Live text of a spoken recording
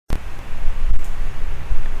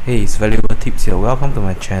Hey, it's Valuable Tips here. Welcome to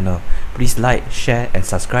my channel. Please like, share and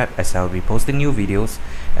subscribe as I will be posting new videos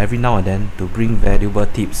every now and then to bring valuable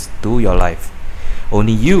tips to your life.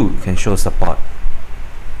 Only you can show support.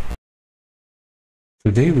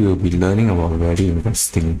 Today we will be learning about value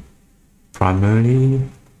investing, primarily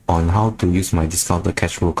on how to use my discounted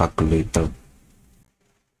cash flow calculator.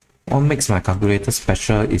 What makes my calculator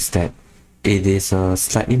special is that it is a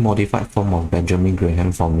slightly modified form of Benjamin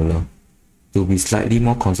Graham formula to be slightly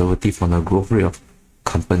more conservative on the growth rate of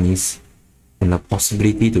companies and the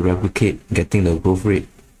possibility to replicate getting the growth rate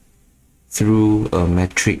through a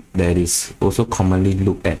metric that is also commonly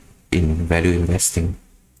looked at in value investing.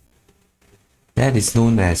 That is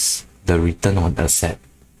known as the return on asset.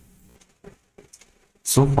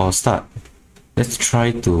 So for a start, let's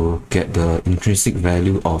try to get the intrinsic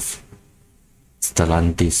value of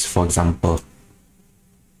Stellantis, for example.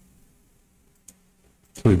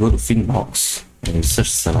 So we go to Finbox and we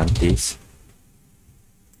search Stellantis.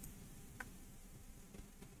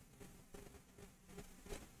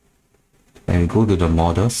 And we go to the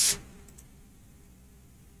models.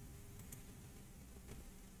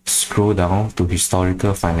 Scroll down to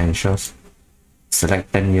historical financials.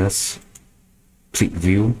 Select 10 years. Click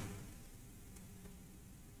view.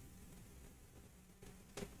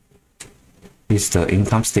 This is the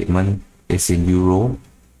income statement. It's in euro.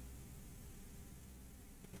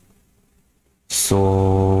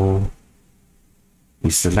 So we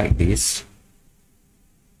select this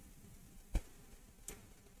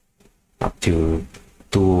up to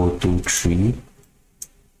 2023.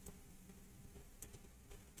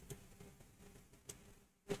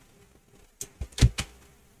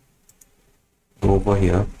 Go over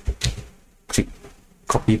here, click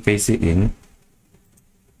copy paste it in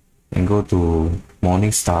and go to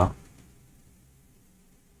Morningstar.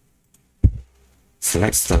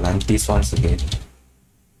 Select Stellantis once again.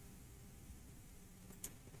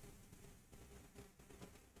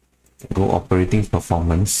 Go operating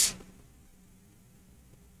performance.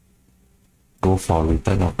 Go for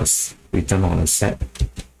return on asset.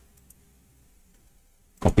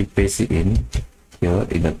 Copy paste it in here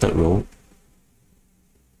in the third row.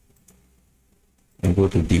 And go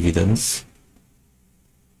to dividends.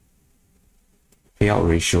 Payout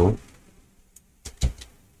ratio.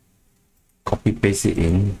 Copy paste it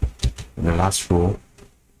in the last row.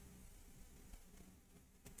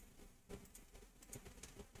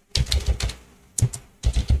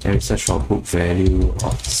 And we search for book value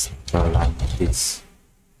of Stellantis.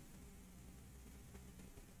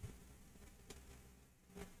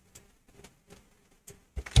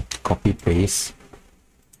 Copy paste.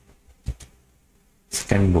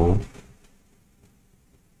 Second row.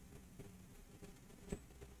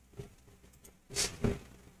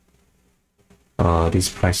 This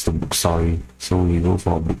price to book, sorry. So we go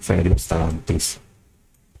for book value Stellantis.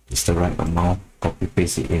 It's the right amount. Copy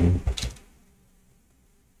paste it in.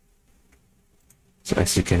 So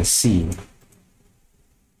as you can see,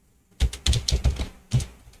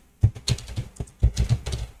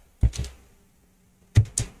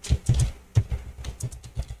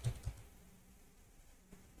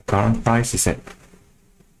 current price is at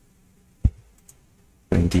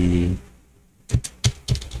 22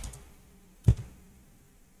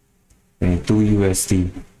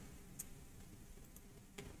 USD.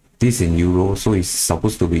 This in euro, so it's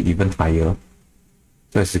supposed to be even higher.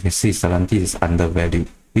 So as you can see, Stellantis is undervalued.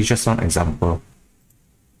 This is just one example.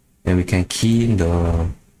 And we can key in the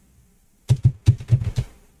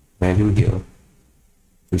value here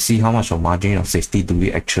to see how much of margin of safety do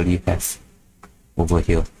we actually have over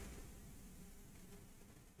here.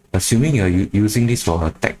 Assuming you're using this for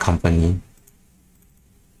a tech company,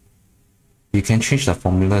 you can change the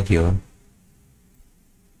formula here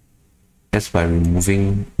just by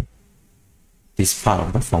removing this part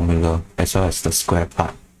of the formula as well as the square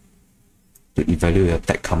part to evaluate your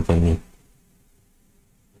tech company.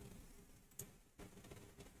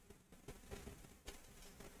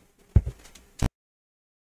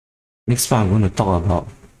 Next part I'm going to talk about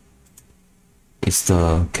is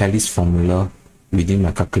the Kelly's formula within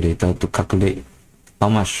my calculator to calculate how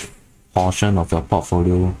much portion of your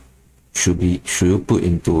portfolio should you put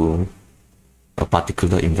into a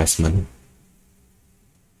particular investment.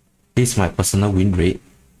 This is my personal win rate.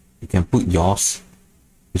 You can put yours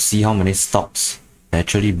to see how many stocks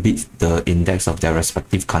actually beat the index of their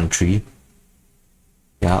respective country.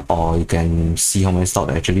 Yeah, or you can see how many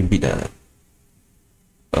stocks actually beat the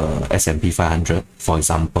S&P 500, for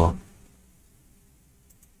example.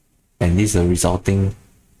 And this is the resulting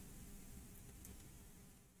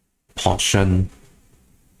portion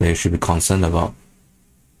that you should be concerned about.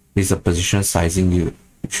 This is the position sizing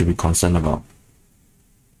you should be concerned about.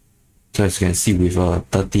 So as you can see, with a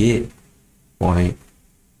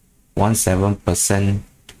 38.17%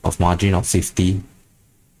 of margin of safety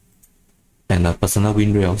and a personal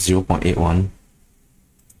win rate of 0.81,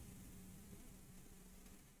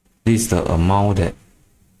 this is the amount that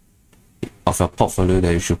of your portfolio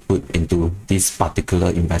that you should put into this particular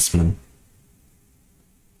investment.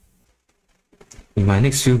 In my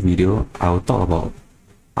next few videos, I will talk about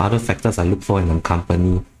other factors I look for in a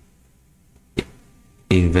company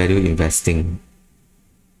in value investing.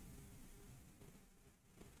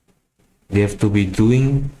 They have to be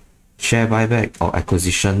doing share buyback or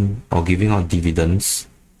acquisition or giving out dividends,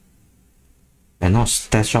 and not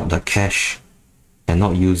stash up the cash and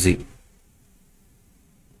not use it.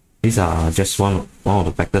 These are just one of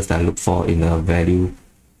the factors that I look for in a value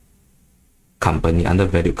company,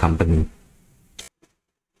 undervalued company.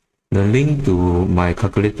 The link to my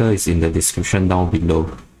calculator is in the description down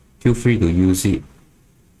below. Feel free to use it.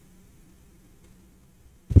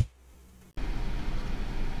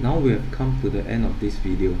 Now we have come to the end of this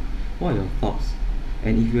video. What are your thoughts?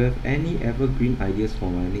 And if you have any evergreen ideas for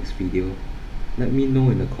my next video, let me know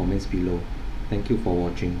in the comments below. Thank you for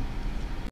watching.